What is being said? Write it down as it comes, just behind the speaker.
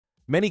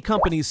Many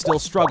companies still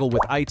struggle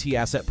with IT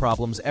asset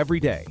problems every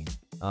day.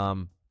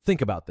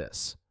 Think about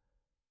this.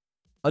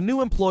 A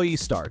new employee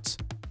starts,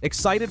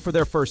 excited for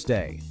their first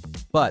day,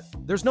 but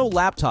there's no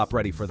laptop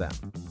ready for them.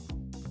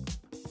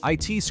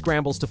 IT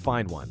scrambles to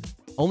find one,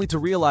 only to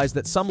realize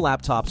that some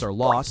laptops are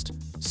lost,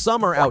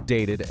 some are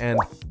outdated, and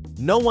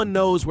no one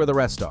knows where the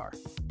rest are.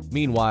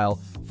 Meanwhile,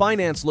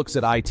 finance looks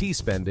at IT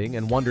spending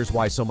and wonders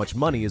why so much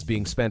money is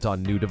being spent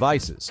on new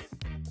devices.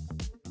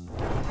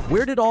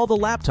 Where did all the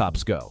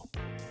laptops go?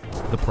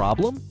 The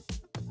problem?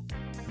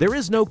 There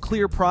is no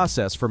clear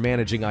process for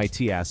managing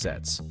IT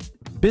assets.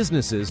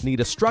 Businesses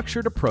need a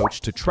structured approach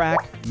to track,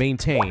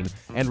 maintain,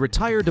 and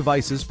retire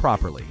devices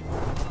properly.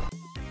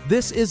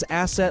 This is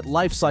Asset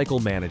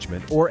Lifecycle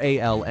Management, or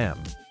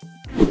ALM.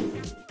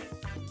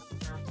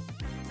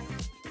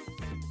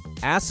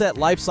 Asset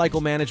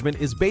Lifecycle Management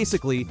is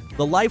basically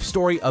the life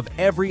story of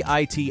every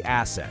IT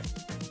asset,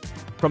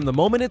 from the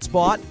moment it's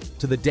bought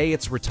to the day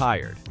it's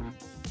retired.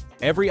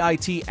 Every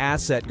IT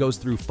asset goes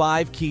through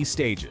 5 key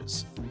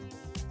stages.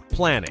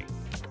 Planning,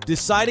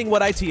 deciding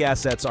what IT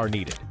assets are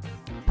needed.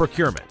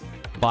 Procurement,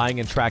 buying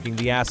and tracking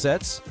the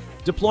assets.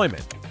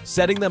 Deployment,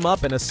 setting them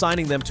up and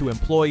assigning them to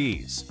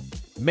employees.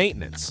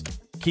 Maintenance,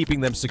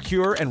 keeping them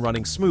secure and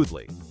running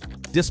smoothly.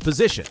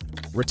 Disposition,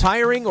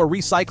 retiring or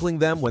recycling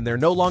them when they're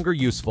no longer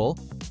useful.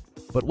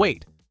 But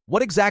wait,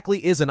 what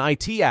exactly is an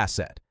IT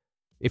asset?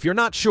 If you're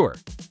not sure,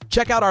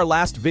 check out our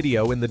last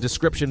video in the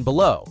description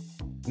below.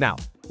 Now,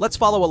 let's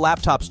follow a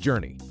laptop's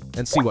journey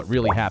and see what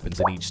really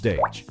happens in each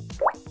stage.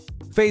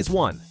 Phase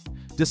 1.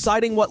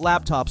 Deciding what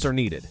laptops are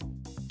needed.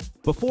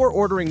 Before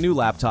ordering new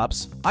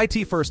laptops,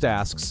 IT first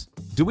asks,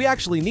 do we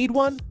actually need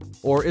one?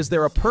 Or is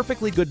there a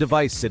perfectly good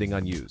device sitting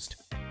unused?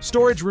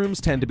 Storage rooms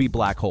tend to be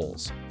black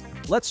holes.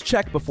 Let's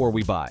check before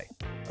we buy.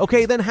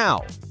 Okay, then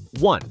how?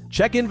 1.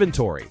 Check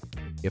inventory.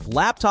 If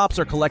laptops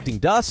are collecting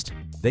dust,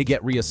 they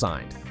get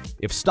reassigned.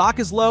 If stock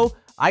is low,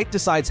 IT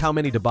decides how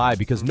many to buy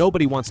because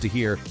nobody wants to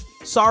hear,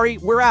 sorry,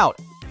 we're out.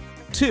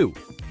 2.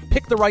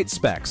 Pick the right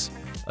specs.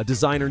 A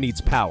designer needs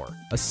power,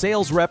 a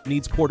sales rep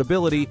needs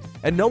portability,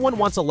 and no one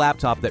wants a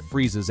laptop that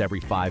freezes every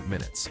 5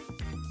 minutes.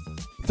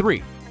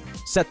 3.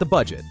 Set the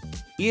budget.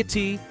 IT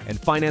and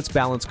finance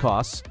balance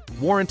costs,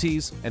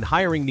 warranties, and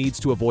hiring needs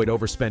to avoid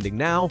overspending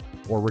now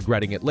or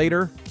regretting it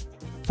later.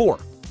 4.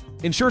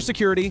 Ensure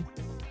security.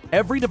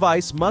 Every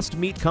device must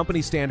meet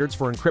company standards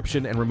for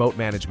encryption and remote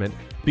management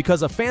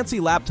because a fancy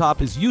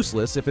laptop is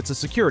useless if it's a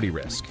security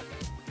risk.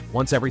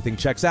 Once everything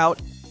checks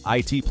out,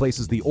 IT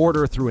places the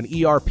order through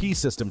an ERP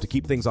system to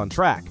keep things on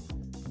track.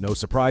 No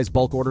surprise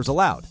bulk orders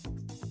allowed.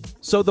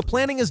 So the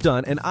planning is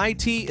done and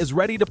IT is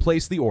ready to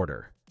place the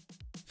order.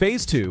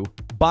 Phase 2,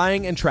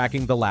 buying and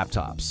tracking the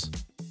laptops.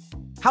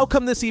 How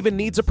come this even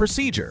needs a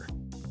procedure?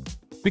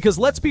 Because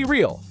let's be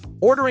real,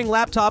 ordering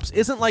laptops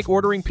isn't like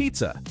ordering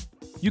pizza.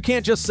 You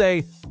can't just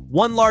say,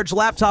 1 large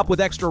laptop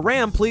with extra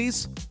RAM,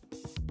 please,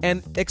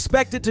 and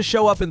expect it to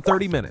show up in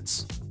 30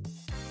 minutes.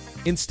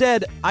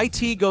 Instead,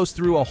 IT goes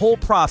through a whole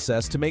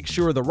process to make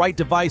sure the right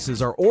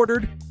devices are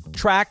ordered,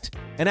 tracked,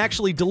 and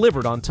actually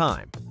delivered on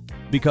time.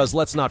 Because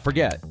let's not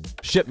forget,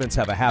 shipments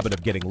have a habit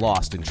of getting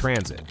lost in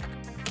transit.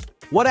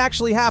 What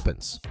actually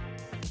happens?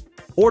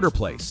 Order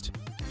placed.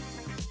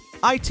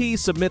 IT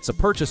submits a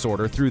purchase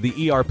order through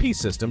the ERP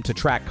system to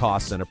track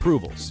costs and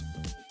approvals.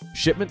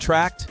 Shipment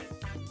tracked.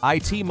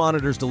 IT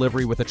monitors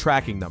delivery with a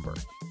tracking number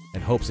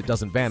and hopes it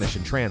doesn't vanish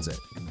in transit.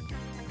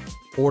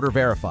 Order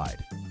verified.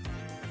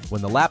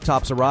 When the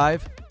laptops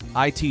arrive,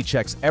 IT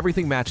checks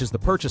everything matches the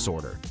purchase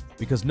order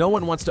because no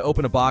one wants to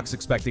open a box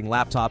expecting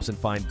laptops and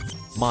find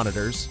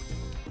monitors.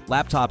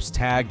 Laptops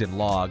tagged and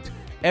logged.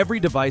 Every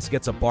device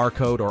gets a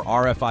barcode or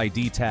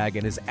RFID tag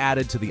and is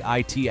added to the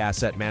IT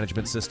asset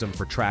management system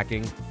for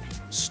tracking,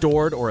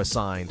 stored or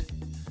assigned.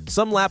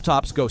 Some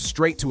laptops go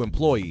straight to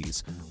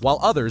employees, while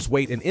others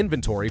wait in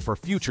inventory for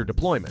future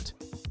deployment.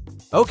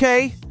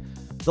 Okay,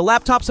 the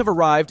laptops have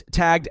arrived,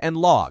 tagged, and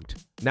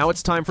logged. Now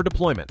it's time for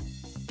deployment.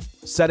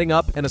 Setting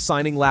up and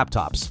assigning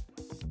laptops.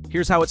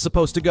 Here's how it's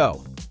supposed to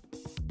go.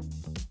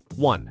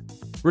 1.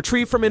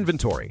 Retrieve from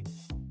inventory.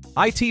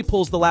 IT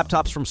pulls the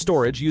laptops from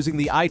storage using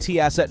the IT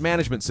asset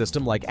management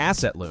system like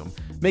Asset Loom,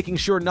 making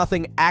sure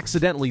nothing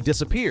accidentally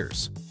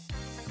disappears.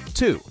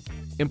 2.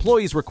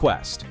 Employees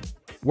request.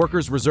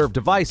 Workers reserve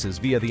devices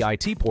via the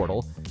IT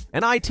portal,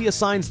 and IT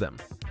assigns them.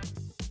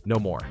 No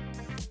more.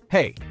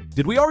 Hey,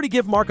 did we already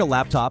give Mark a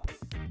laptop?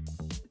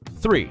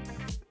 3.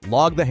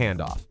 Log the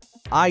handoff.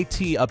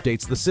 IT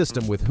updates the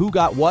system with who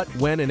got what,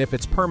 when, and if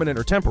it's permanent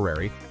or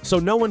temporary, so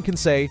no one can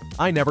say,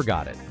 I never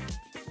got it.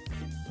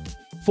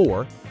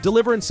 4.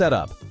 Deliver and set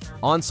up.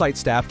 On-site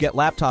staff get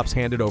laptops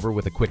handed over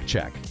with a quick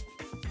check.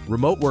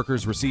 Remote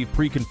workers receive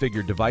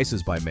pre-configured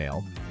devices by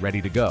mail,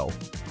 ready to go.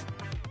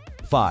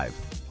 5.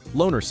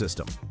 Loaner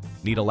system.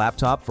 Need a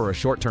laptop for a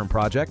short-term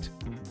project?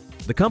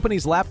 The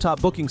company's laptop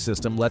booking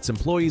system lets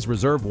employees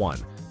reserve one,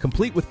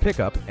 complete with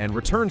pickup and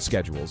return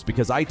schedules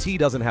because IT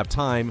doesn't have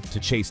time to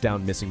chase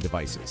down missing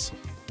devices.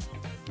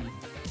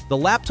 The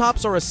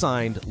laptops are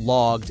assigned,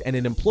 logged, and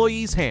in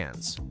employees'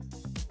 hands.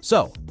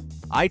 So,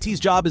 IT's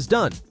job is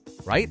done,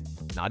 right?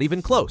 Not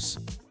even close.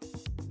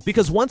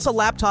 Because once a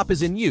laptop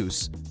is in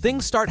use,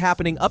 things start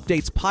happening,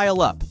 updates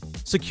pile up,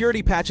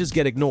 security patches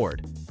get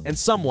ignored, and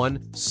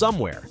someone,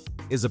 somewhere,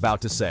 is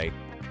about to say,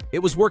 "It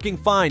was working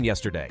fine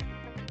yesterday."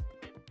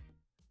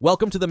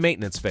 Welcome to the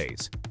maintenance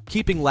phase,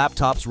 keeping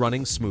laptops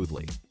running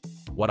smoothly.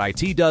 What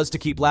IT does to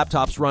keep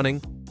laptops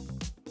running: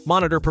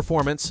 monitor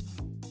performance.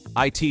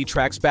 IT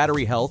tracks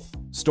battery health,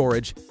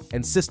 storage,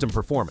 and system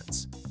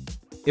performance.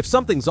 If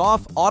something's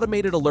off,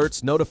 automated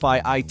alerts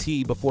notify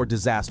IT before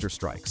disaster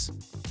strikes.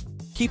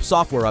 Keep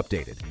software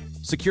updated.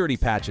 Security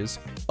patches,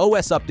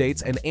 OS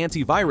updates, and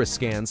antivirus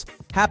scans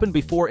happen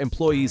before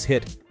employees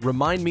hit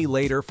 "Remind me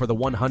later" for the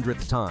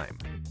 100th time.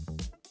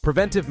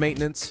 Preventive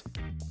maintenance.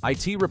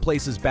 IT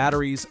replaces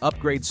batteries,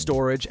 upgrades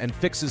storage, and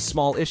fixes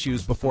small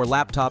issues before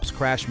laptops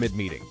crash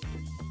mid-meeting.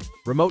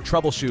 Remote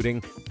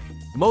troubleshooting.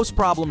 Most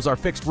problems are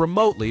fixed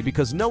remotely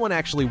because no one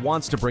actually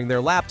wants to bring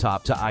their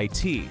laptop to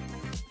IT.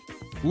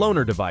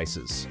 Loaner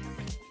devices.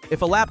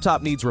 If a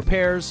laptop needs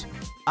repairs,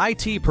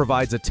 IT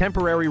provides a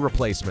temporary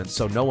replacement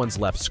so no one's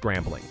left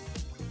scrambling.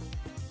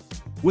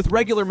 With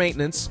regular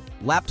maintenance,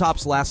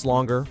 laptops last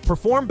longer,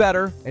 perform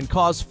better, and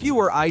cause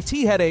fewer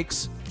IT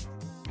headaches.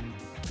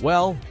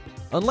 Well,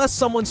 unless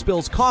someone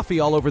spills coffee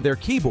all over their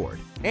keyboard,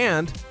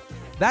 and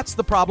that's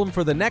the problem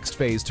for the next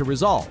phase to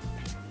resolve: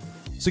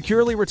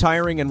 securely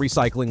retiring and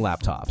recycling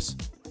laptops.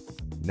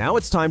 Now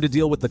it's time to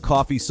deal with the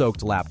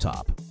coffee-soaked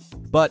laptop.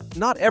 But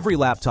not every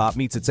laptop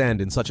meets its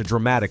end in such a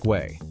dramatic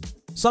way.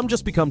 Some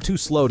just become too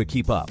slow to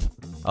keep up.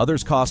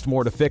 Others cost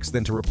more to fix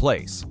than to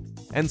replace.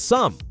 And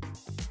some,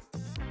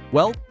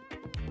 well,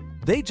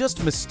 they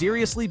just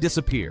mysteriously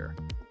disappear.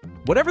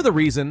 Whatever the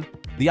reason,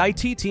 the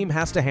IT team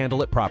has to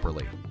handle it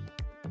properly.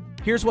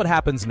 Here's what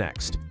happens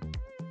next.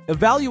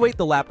 Evaluate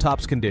the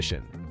laptop's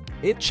condition.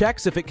 It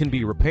checks if it can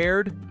be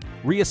repaired,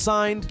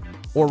 reassigned,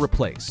 or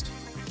replaced,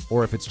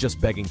 or if it's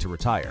just begging to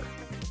retire.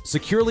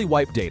 Securely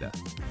wipe data.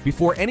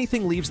 Before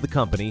anything leaves the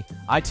company,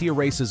 IT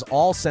erases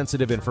all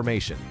sensitive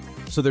information,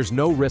 so there's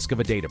no risk of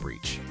a data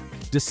breach.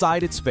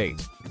 Decide its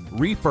fate.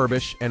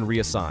 Refurbish and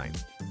reassign.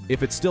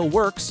 If it still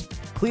works,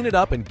 clean it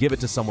up and give it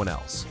to someone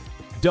else.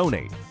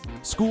 Donate.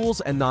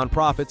 Schools and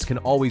nonprofits can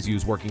always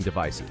use working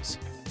devices.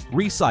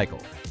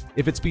 Recycle.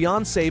 If it's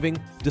beyond saving,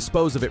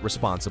 dispose of it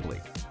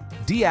responsibly.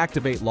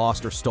 Deactivate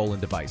lost or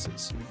stolen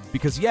devices.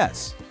 Because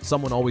yes,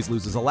 someone always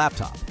loses a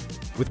laptop.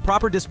 With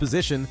proper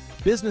disposition,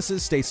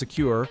 businesses stay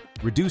secure,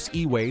 reduce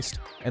e-waste,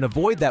 and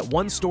avoid that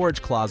one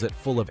storage closet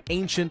full of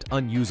ancient,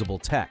 unusable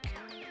tech.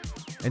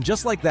 And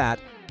just like that,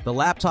 the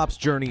laptop's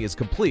journey is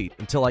complete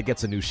until it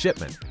gets a new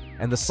shipment,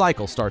 and the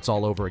cycle starts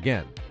all over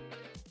again.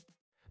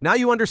 Now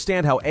you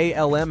understand how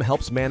ALM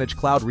helps manage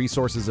cloud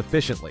resources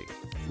efficiently.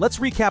 Let's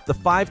recap the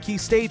 5 key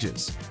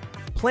stages.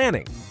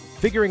 Planning,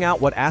 figuring out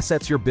what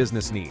assets your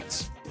business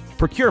needs.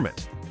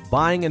 Procurement,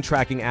 buying and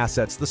tracking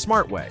assets the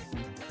smart way.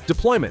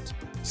 Deployment,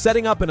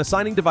 setting up and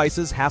assigning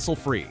devices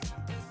hassle-free.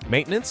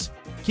 Maintenance,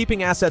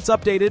 keeping assets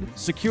updated,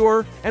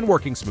 secure, and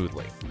working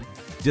smoothly.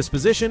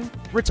 Disposition,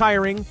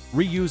 retiring,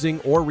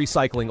 reusing, or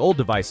recycling old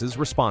devices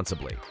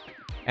responsibly.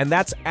 And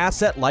that's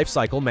Asset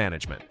Lifecycle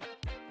Management,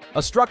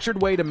 a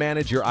structured way to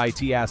manage your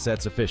IT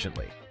assets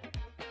efficiently.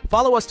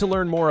 Follow us to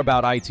learn more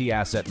about IT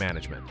asset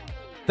management.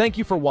 Thank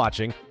you for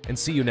watching, and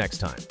see you next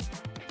time.